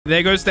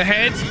There goes the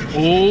head.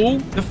 Oh,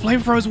 the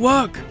flamethrowers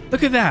work.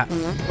 Look at that.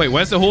 Wait,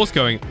 where's the horse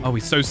going? Oh,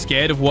 he's so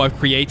scared of what I've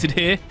created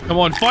here. Come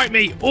on, fight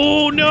me.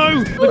 Oh,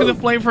 no. Look at the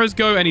flamethrowers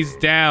go, and he's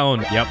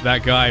down. Yep,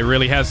 that guy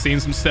really has seen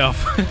some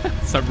stuff.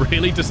 Some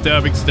really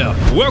disturbing stuff.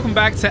 Welcome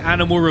back to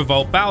Animal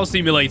Revolt Battle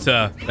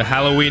Simulator. The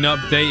Halloween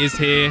update is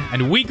here,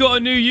 and we got a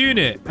new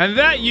unit. And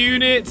that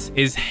unit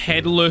is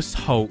Headless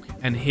Hulk.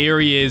 And here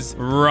he is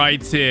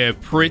right here.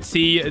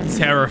 Pretty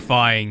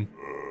terrifying.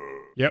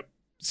 Yep.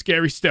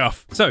 Scary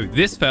stuff. So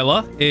this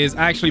fella is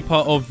actually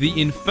part of the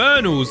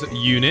Infernals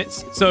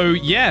units. So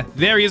yeah,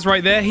 there he is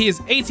right there. He is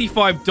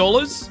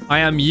 $85. I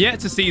am yet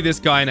to see this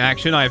guy in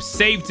action. I have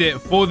saved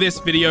it for this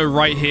video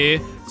right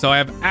here. So I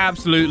have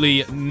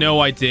absolutely no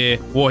idea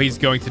what he's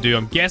going to do.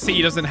 I'm guessing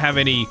he doesn't have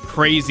any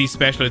crazy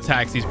special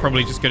attacks. He's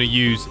probably just going to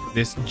use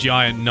this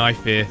giant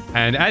knife here.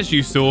 And as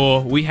you saw,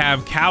 we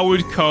have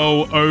Coward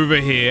Cole over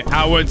here,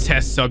 our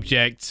test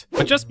subject.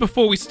 But just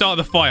before we start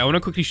the fight, I want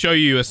to quickly show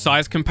you a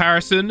size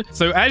comparison.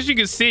 So as you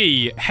can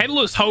see,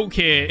 Headless Hulk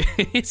here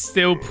is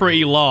still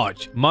pretty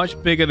large.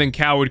 Much bigger than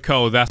Coward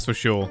Cole, that's for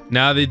sure.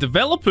 Now, the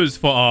developers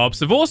for Arbs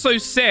have also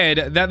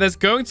said that there's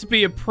going to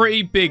be a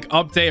pretty big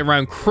update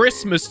around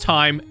Christmas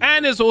time.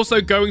 And there's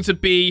also going to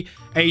be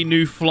a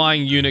new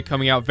flying unit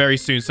coming out very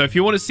soon. So if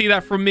you want to see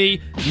that from me,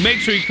 make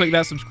sure you click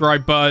that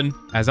subscribe button,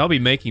 as I'll be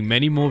making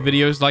many more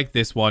videos like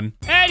this one.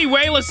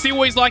 Anyway, let's see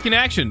what he's like in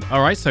action.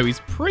 All right, so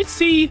he's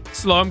pretty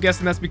slow. I'm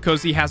guessing that's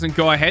because he hasn't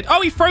got ahead.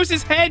 Oh, he froze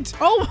his head.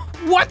 Oh,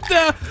 what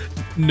the?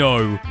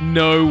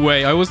 No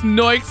way. I was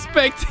not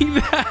expecting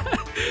that.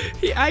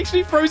 He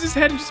actually froze his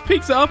head and just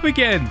picks it up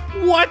again.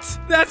 What?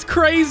 That's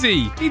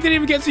crazy. He didn't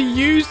even get to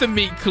use the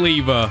meat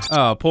cleaver.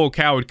 Oh, poor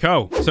Coward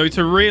Cole. So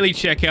to really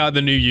check out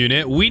the new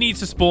unit, we need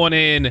to spawn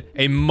in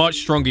a much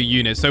stronger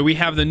unit. So we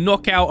have the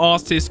knockout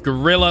artist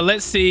Gorilla.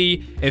 Let's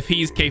see if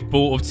he's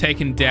capable of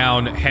taking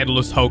down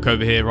Headless Hulk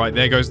over here. Right,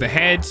 there goes the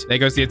head. There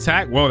goes the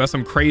attack. Whoa, that's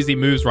some crazy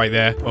moves right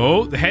there.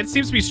 Oh, the head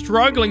seems to be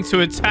struggling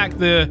to attack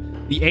the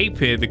ape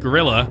here, the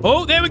gorilla.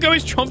 Oh, there we go.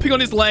 He's chomping on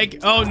his leg.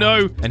 Oh,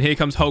 no. And here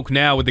comes Hulk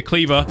now with the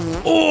cleaver.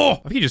 Oh, I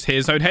think he just hit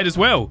his own head as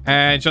well.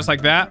 And just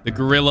like that, the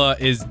gorilla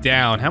is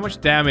down. How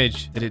much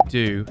damage did it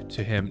do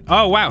to him?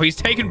 Oh, wow. He's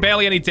taken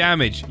barely any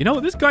damage. You know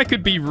what? This guy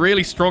could be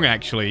really strong,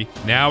 actually.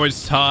 Now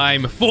it's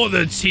time for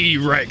the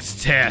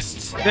T-Rex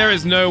test. There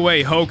is no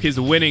way Hulk is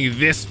winning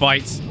this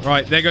fight.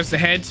 Right, there goes the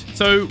head.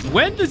 So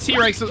when the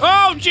T-Rex...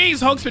 Oh, geez,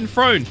 Hulk's been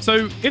thrown.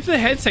 So if the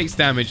head takes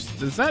damage,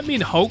 does that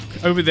mean Hulk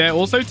over there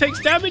also takes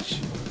damage?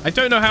 I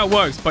don't know how it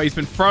works, but he's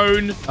been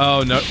thrown.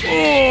 Oh, no.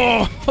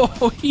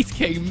 Oh, he's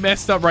getting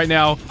messed up right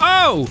now.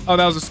 Oh,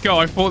 that was a skull.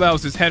 I thought that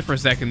was his head for a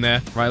second there.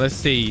 Right, let's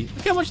see.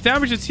 Look how much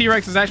damage the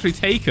T-Rex has actually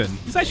taken.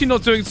 He's actually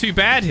not doing too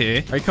bad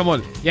here. All right, come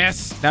on.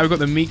 Yes. Now we've got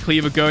the meat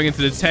cleaver going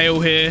into the tail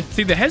here.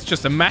 See, the head's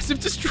just a massive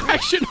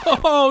distraction.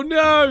 Oh,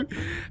 no.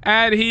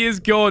 And he is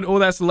gone. All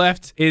that's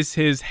left is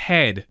his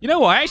head. You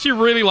know what? I actually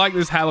really like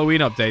this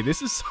Halloween update.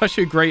 This is such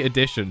a great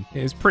addition.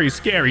 It's pretty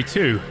scary,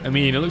 too. I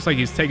mean, it looks like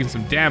he's taking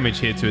some damage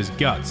here to his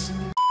guts.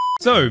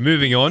 So,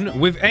 moving on,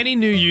 with any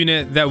new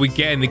unit that we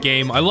get in the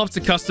game, I love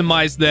to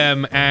customize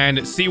them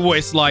and see what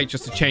it's like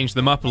just to change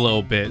them up a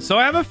little bit. So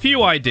I have a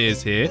few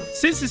ideas here.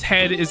 Since his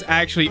head is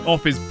actually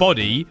off his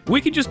body,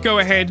 we can just go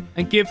ahead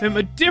and give him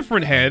a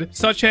different head,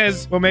 such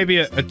as, well, maybe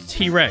a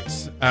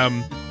T-Rex.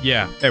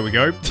 Yeah, there we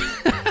go.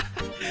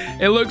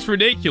 It looks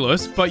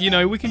ridiculous, but, you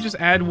know, we can just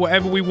add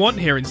whatever we want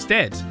here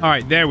instead. All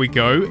right, there we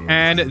go.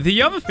 And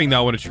the other thing that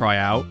I want to try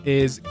out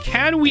is,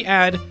 can we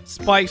add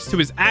spikes to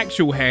his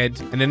actual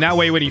head? And then that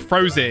way, when he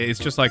throws it, it's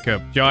just like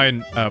a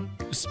giant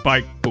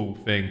spike ball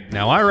thing.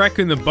 Now, I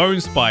reckon the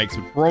bone spikes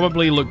would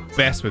probably look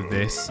best with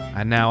this.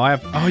 And now I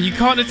have... Oh, you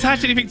can't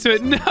attach anything to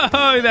it.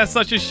 No, that's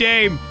such a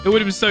shame. It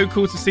would have been so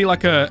cool to see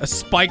like a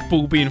spike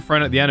ball being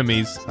thrown at the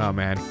enemies. Oh,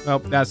 man. Well,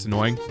 that's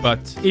annoying.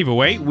 But either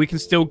way, we can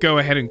still go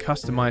ahead and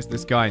customize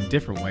this guy in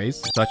different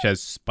ways, such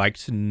as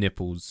spiked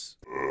nipples.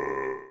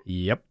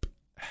 Yep.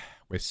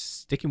 We're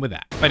sticking with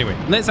that. Anyway,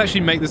 let's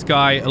actually make this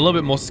guy a little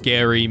bit more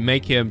scary,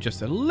 make him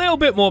just a little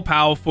bit more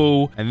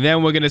powerful, and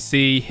then we're going to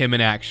see him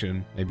in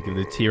action. Maybe give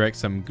the T-Rex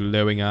some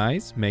glowing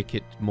eyes, make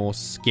it more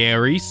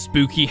scary,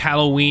 spooky,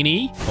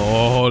 Halloween-y.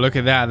 Oh, look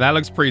at that. That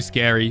looks pretty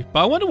scary.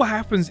 But I wonder what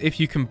happens if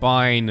you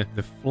combine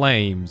the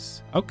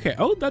flames. Okay.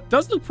 Oh, that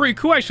does look pretty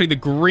cool, actually. The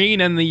green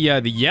and the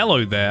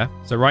yellow there.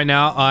 So right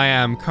now, I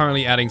am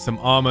currently adding some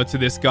armor to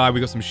this guy.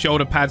 We got some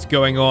shoulder pads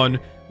going on.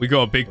 We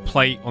got a big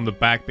plate on the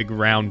back, big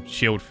round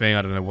shield thing.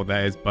 I don't know what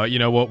that is, but you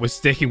know what? We're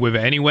sticking with it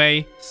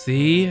anyway.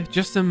 See?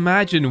 Just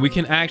imagine we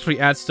can actually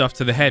add stuff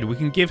to the head. We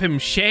can give him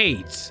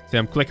shades. See,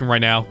 I'm clicking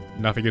right now.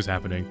 Nothing is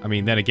happening. I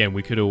mean, then again,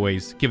 we could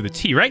always give the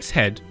T-Rex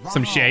head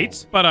some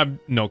shades, but I'm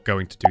not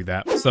going to do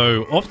that.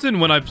 So often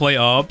when I play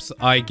Arbs,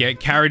 I get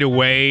carried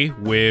away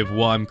with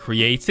what I'm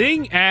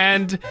creating.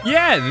 And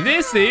yeah,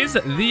 this is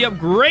the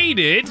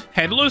upgraded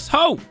Headless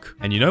Hulk.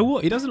 And you know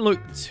what? He doesn't look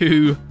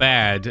too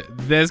bad.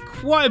 There's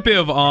quite a bit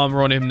of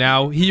armor on him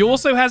now. He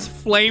also has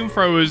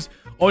flamethrowers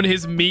on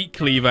his meat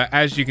cleaver,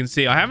 as you can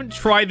see. I haven't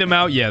tried them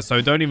out yet, so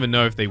I don't even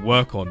know if they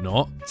work or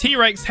not.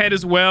 T-Rex head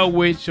as well,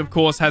 which of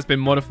course has been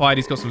modified.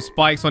 He's got some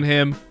spikes on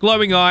him,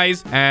 glowing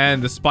eyes,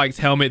 and the spiked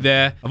helmet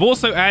there. I've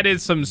also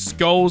added some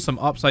skulls, some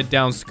upside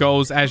down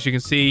skulls. As you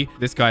can see,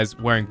 this guy's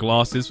wearing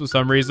glasses for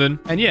some reason.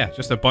 And yeah,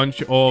 just a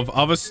bunch of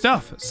other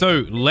stuff.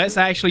 So let's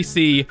actually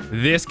see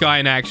this guy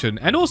in action.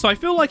 And also, I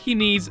feel like he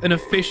needs an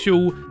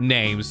official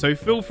name. So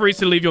feel free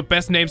to leave your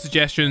best name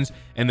suggestions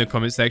in the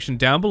comment section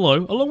down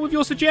below, along with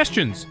your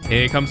suggestions.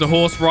 Here comes a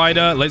horse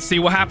rider. Let's see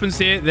what happens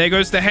here. There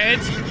goes the head.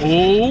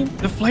 Oh,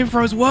 the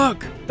flamethrowers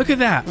work. Look at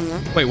that.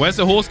 Wait, where's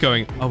the horse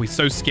going? Oh, he's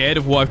so scared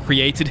of what I've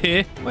created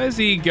here. Where's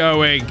he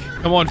going?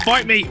 Come on,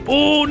 fight me.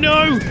 Oh,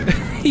 no.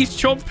 He's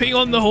chomping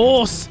on the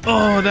horse.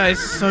 Oh, that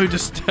is so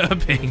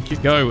disturbing.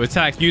 Go,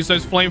 attack. Use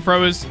those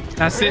flamethrowers.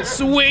 That's it.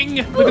 Swing.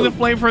 Look at the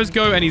flamethrowers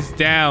go, and he's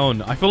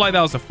down. I feel like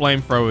that was the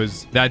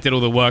flamethrowers that did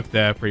all the work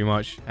there, pretty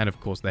much. And, of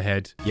course, the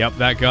head. Yep,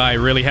 that guy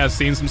really has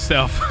seen some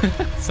stuff.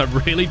 Some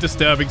really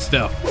disturbing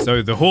stuff.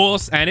 So the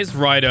horse and its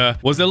rider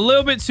was a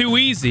little bit too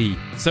easy.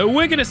 So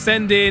we're going to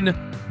send in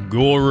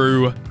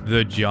Goru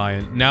the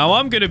Giant. Now,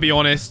 I'm going to be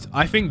honest.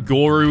 I think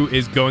Goru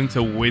is going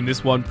to win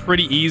this one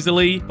pretty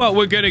easily, but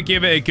we're going to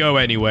give it a go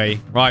anyway.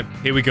 Right,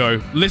 here we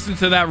go. Listen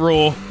to that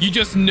roar. You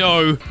just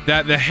know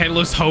that the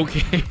Headless Hulk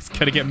is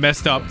going to get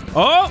messed up.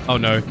 Oh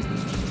no.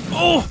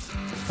 Oh,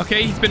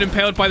 okay, he's been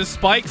impaled by the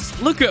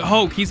spikes. Look at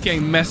Hulk. He's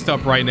getting messed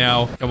up right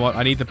now. Come on,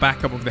 I need the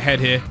backup of the head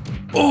here.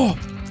 Oh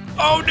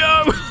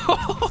no.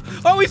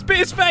 Oh, he bit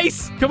his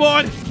face. Come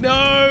on.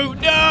 No.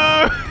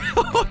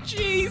 Oh,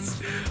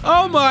 jeez.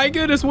 Oh, my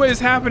goodness. What is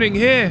happening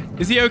here?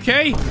 Is he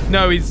okay?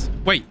 No, he's...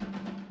 Wait.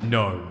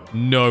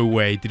 No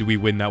way did we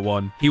win that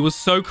one. He was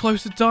so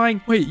close to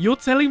dying. Wait, you're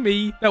telling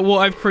me that what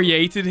I've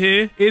created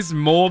here is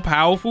more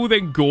powerful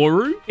than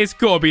Goru? It's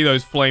got to be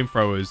those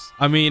flamethrowers.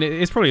 I mean,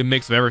 it's probably a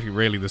mix of everything,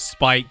 really. The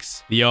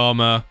spikes, the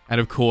armor,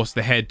 and of course,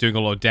 the head doing a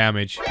lot of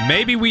damage.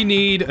 Maybe we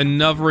need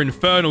another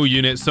infernal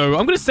unit, so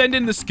I'm going to send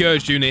in the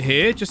Scourge unit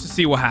here just to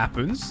see what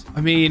happens.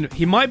 I mean,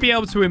 he might be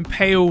able to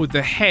impale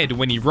the head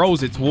when he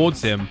rolls it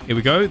towards him. Here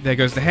we go. There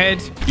goes the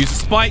head. Use the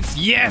spikes.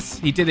 Yes,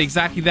 he did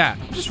exactly that.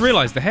 I just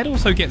realized the head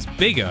also gets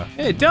bigger.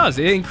 Yeah, it does.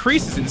 It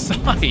increases in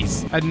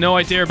size. I had no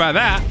idea about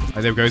that.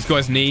 Oh, there we go. He's got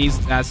his knees.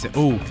 That's it.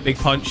 Oh, big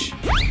punch.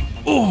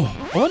 Oh,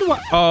 I wonder what...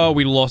 Oh,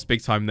 we lost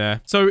big time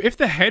there. So if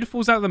the head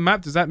falls out of the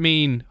map, does that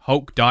mean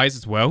Hulk dies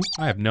as well?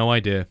 I have no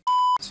idea.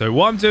 So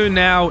what I'm doing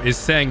now is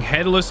saying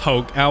Headless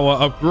Hulk, our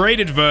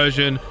upgraded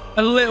version,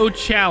 a little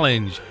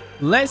challenge.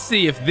 Let's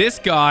see if this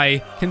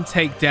guy can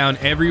take down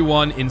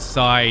everyone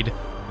inside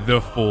the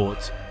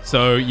fort.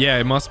 So yeah,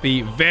 it must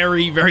be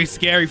very, very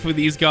scary for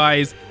these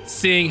guys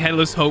seeing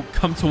Headless Hulk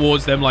come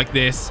towards them like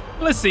this.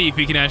 Let's see if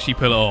he can actually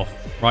pull it off.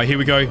 Right, here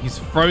we go. He's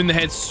thrown the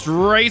head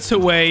straight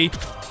away,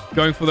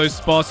 going for those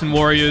Spartan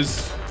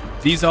warriors.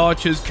 These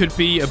archers could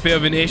be a bit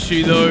of an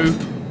issue, though.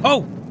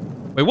 Oh!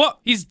 Wait, what?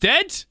 He's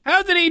dead?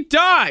 How did he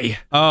die?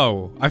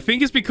 Oh, I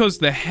think it's because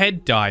the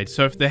head died.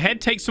 So if the head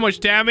takes so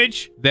much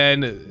damage,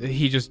 then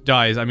he just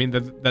dies. I mean,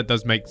 that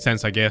does make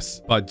sense, I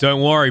guess. But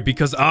don't worry,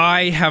 because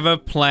I have a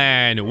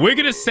plan. We're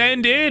going to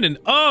send in an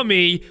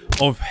army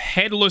of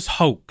Headless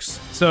Hulks.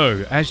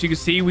 So, as you can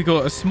see, we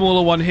got a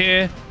smaller one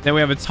here. Then we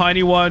have a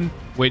tiny one,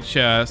 which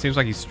seems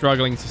like he's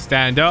struggling to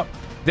stand up.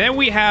 Then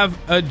we have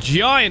a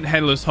giant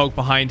Headless Hulk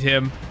behind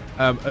him.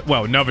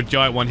 Well, another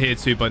giant one here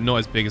too, but not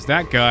as big as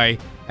that guy.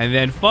 And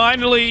then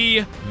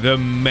finally, the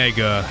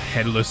Mega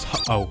Headless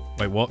Hulk. Oh,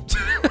 wait, what?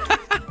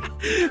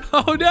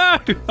 Oh, no.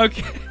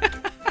 Okay.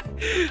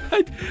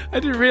 I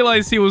didn't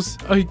realize he was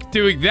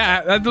doing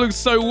that. That looks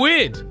so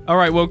weird. All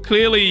right, well,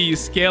 clearly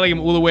scaling him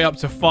all the way up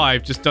to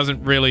 5 just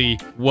doesn't really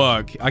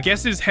work. I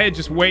guess his head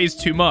just weighs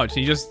too much.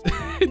 He just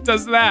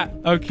does that.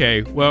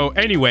 Okay, well,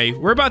 anyway,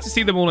 we're about to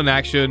see them all in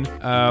action.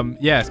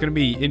 Yeah, it's going to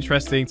be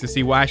interesting to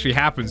see what actually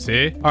happens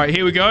here. All right,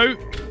 here we go.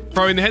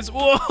 Throwing the heads.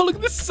 Whoa, look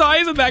at the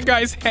size of that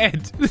guy's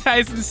head. That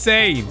is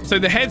insane. So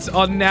the heads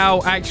are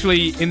now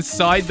actually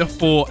inside the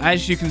fort.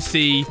 As you can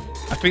see,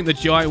 I think the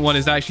giant one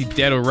is actually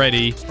dead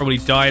already. Probably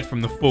died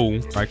from the fall.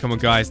 All right, come on,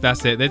 guys.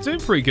 That's it. They're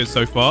doing pretty good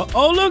so far.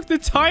 Oh, look, the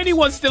tiny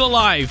one's still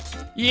alive.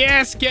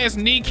 Yes, get his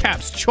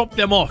kneecaps. Chop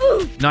them off.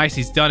 Nice,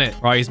 he's done it.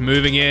 Right, he's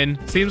moving in.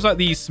 Seems like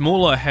these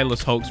smaller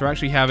Headless Hulks are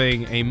actually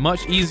having a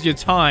much easier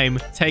time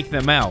taking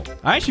them out.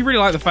 I actually really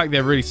like the fact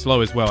they're really slow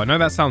as well. I know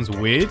that sounds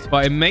weird,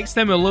 but it makes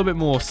them a little bit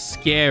more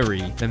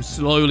scary. Them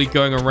slowly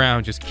going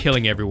around just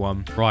killing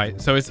everyone. Right,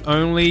 so it's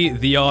only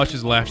the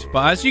archers left.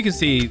 But as you can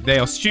see, they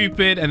are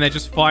stupid and they're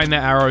just firing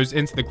their arrows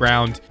into the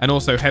ground. And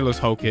also, Headless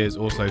Hulk is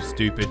also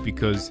stupid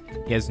because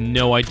he has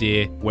no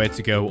idea where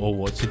to go or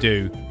what to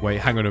do. Wait,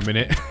 hang on a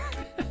minute.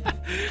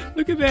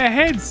 Look at their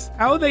heads.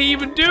 How are they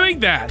even doing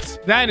that?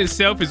 That in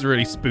itself is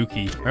really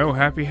spooky. Oh,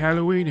 happy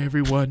Halloween,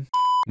 everyone.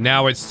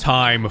 Now it's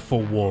time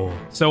for war.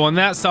 So on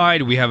that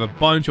side, we have a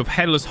bunch of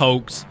Headless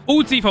Hulks,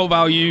 all default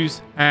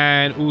values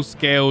and all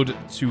scaled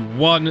to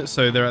 1.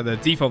 So they're at the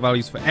default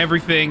values for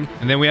everything.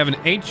 And then we have an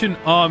ancient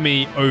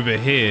army over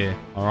here.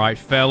 All right,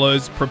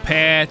 fellas,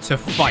 prepare to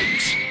fight.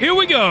 Here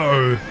we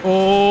go.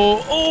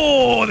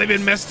 Oh, they've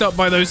been messed up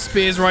by those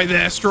spears right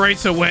there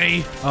straight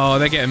away. Oh,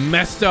 they're getting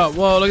messed up.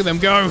 Whoa, look at them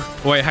go.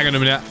 Wait, hang on a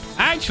minute.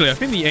 Actually, I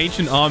think the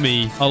ancient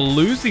army are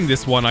losing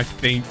this one, I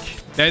think.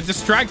 They're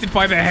distracted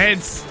by their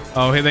heads.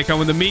 Oh, here they come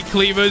with the meat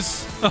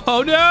cleavers.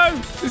 Oh, no.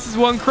 This is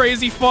one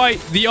crazy fight.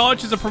 The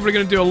archers are probably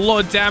going to do a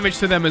lot of damage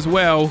to them as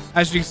well.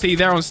 As you can see,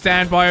 they're on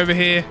standby over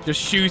here,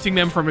 just shooting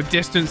them from a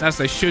distance as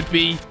they should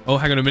be. Oh,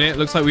 hang on a minute.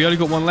 Looks like we only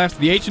got one left.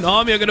 The ancient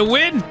army are going to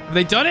win. Have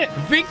they done it?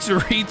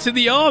 Victory to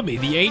the army.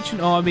 The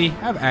ancient army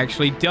have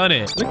actually done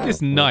it. Look at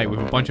this knight with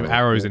a bunch of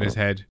arrows in his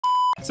head.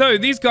 So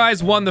these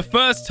guys won the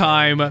first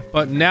time,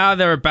 but now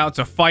they're about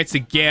to fight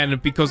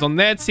again because on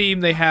their team,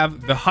 they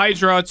have the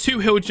Hydra, 2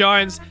 Hill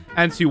Giants,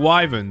 and 2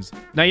 Wyverns.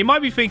 Now, you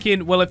might be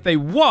thinking, well, if they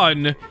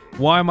won,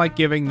 why am I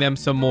giving them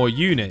some more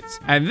units?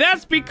 And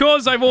that's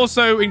because I've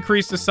also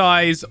increased the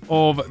size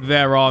of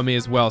their army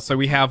as well. So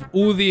we have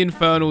all the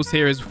Infernals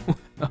here as well.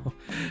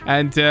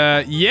 And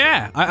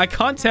yeah, I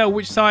can't tell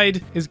which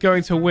side is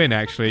going to win,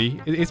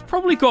 actually. It's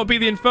probably got to be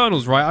the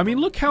Infernals, right? I mean,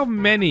 look how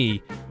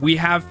many we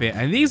have here.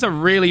 And these are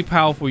really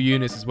powerful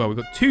units as well. We've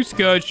got 2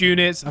 Scourge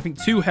units, I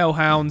think 2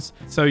 Hellhounds.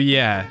 So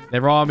yeah,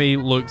 their army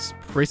looks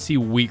pretty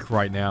weak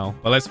right now.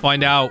 But let's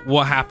find out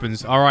what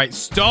happens. All right,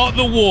 start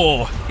the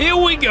war. Here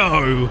we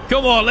go.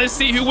 Come on, let's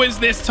see who wins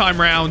this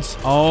time round.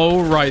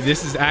 All right,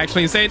 this is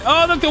actually insane.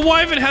 Oh, look, the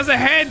Wyvern has a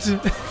head.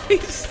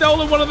 He's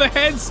stolen one of the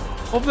heads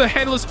of the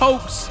Headless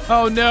Hulks.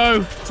 Oh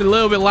no, it's a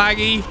little bit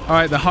laggy. All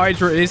right, the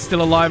Hydra is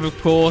still alive, of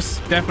course.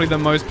 Definitely the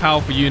most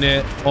powerful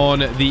unit on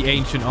the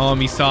ancient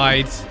army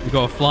side. We've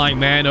got a flying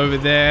man over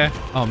there.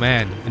 Oh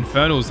man,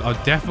 Infernals are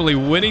definitely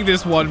winning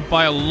this one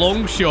by a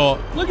long shot.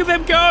 Look at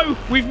them go.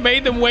 We've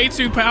made them way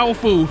too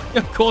powerful.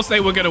 Of course they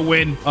were gonna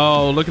win.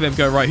 Oh, look at them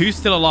go. Right, who's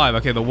still alive?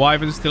 Okay, the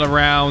Wyvern's still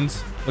around.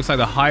 Looks like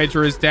the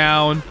Hydra is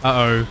down.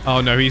 Uh-oh. Oh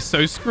no, he's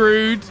so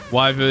screwed.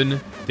 Wyvern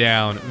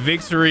down.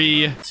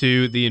 Victory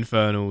to the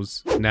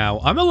Infernals. Now,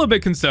 I'm a little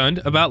bit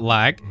concerned about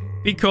lag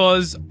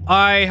because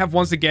I have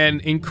once again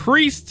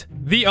increased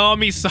the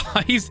army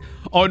size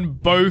on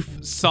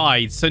both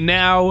sides. So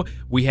now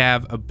we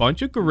have a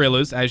bunch of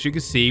gorillas. As you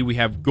can see, we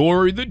have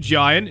Goru the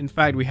Giant. In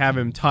fact, we have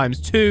him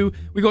 ×2.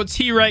 We got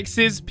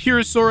T-Rexes,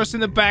 Purosaurus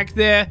in the back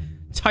there,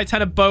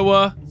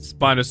 Titanoboa,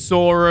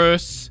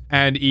 Spinosaurus,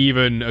 and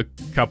even a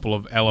couple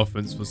of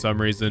elephants for some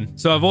reason.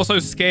 So I've also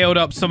scaled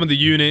up some of the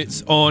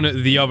units on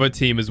the other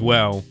team as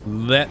well.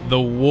 Let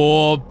the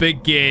war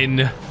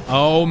begin.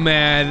 Oh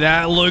man,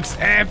 that looks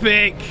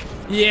epic.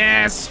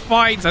 Yes,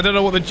 fight. I don't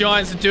know what the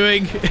giants are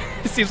doing.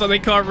 It seems like they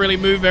can't really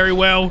move very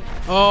well.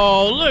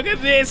 Oh, look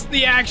at this,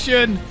 the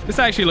action. This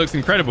actually looks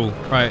incredible.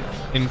 Right,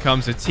 in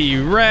comes a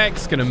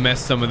T-Rex, gonna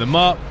mess some of them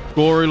up.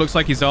 Goru looks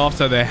like he's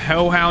after the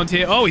Hellhound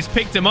here. Oh, he's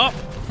picked him up,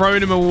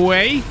 thrown him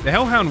away. The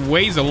Hellhound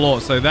weighs a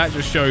lot, so that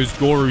just shows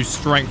Goru's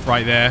strength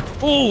right there.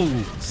 Oh,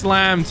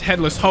 slammed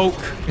Headless Hulk.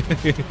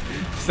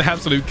 It's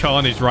absolute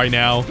carnage right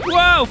now.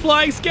 Wow,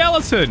 flying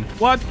skeleton.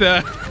 What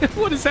the?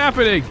 What is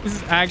happening? This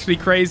is actually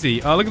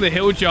crazy. Oh, look at the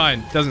Hill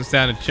Giant. Doesn't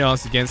stand a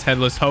chance against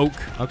Headless Hulk.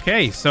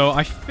 Okay, so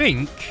I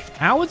think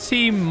our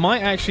team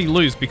might actually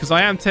lose because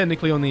I am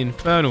technically on the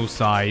Infernal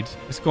side.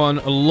 It's gone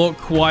a lot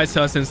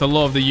quieter since a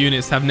lot of the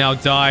units have now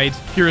died.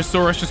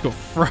 Purosaurus just got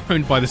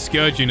thrown by the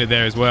Scourge unit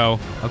there as well.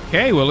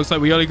 Okay, well, looks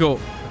like we only got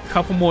a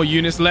couple more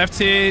units left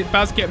here.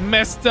 About to get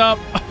messed up.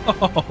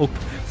 Oh,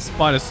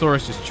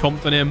 Spinosaurus just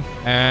chomped on him.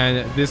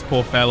 And this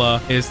poor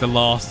fella is the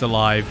last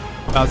alive.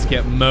 About to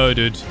get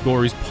murdered.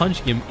 Goru's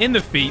punching him in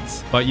the feet.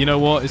 But you know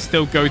what? It's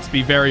still going to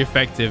be very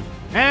effective.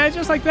 And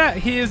just like that,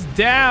 he is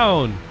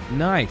down.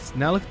 Nice.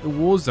 Now look at the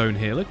war zone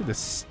here. Look at the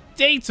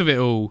state of it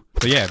all.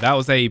 So yeah, that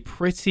was a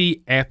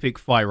pretty epic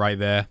fight right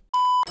there.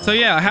 So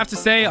yeah, I have to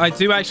say, I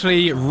do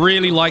actually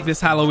really like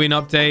this Halloween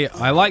update.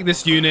 I like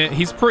this unit.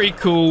 He's pretty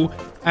cool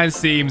and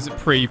seems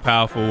pretty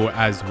powerful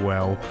as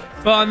well.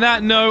 But on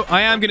that note,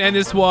 I am going to end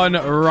this one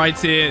right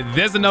here.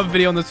 There's another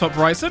video on the top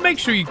right, so make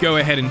sure you go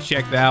ahead and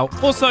check that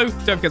out. Also,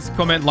 don't forget to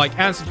comment, like,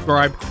 and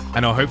subscribe,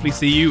 and I'll hopefully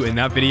see you in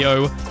that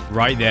video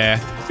right there.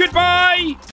 Goodbye!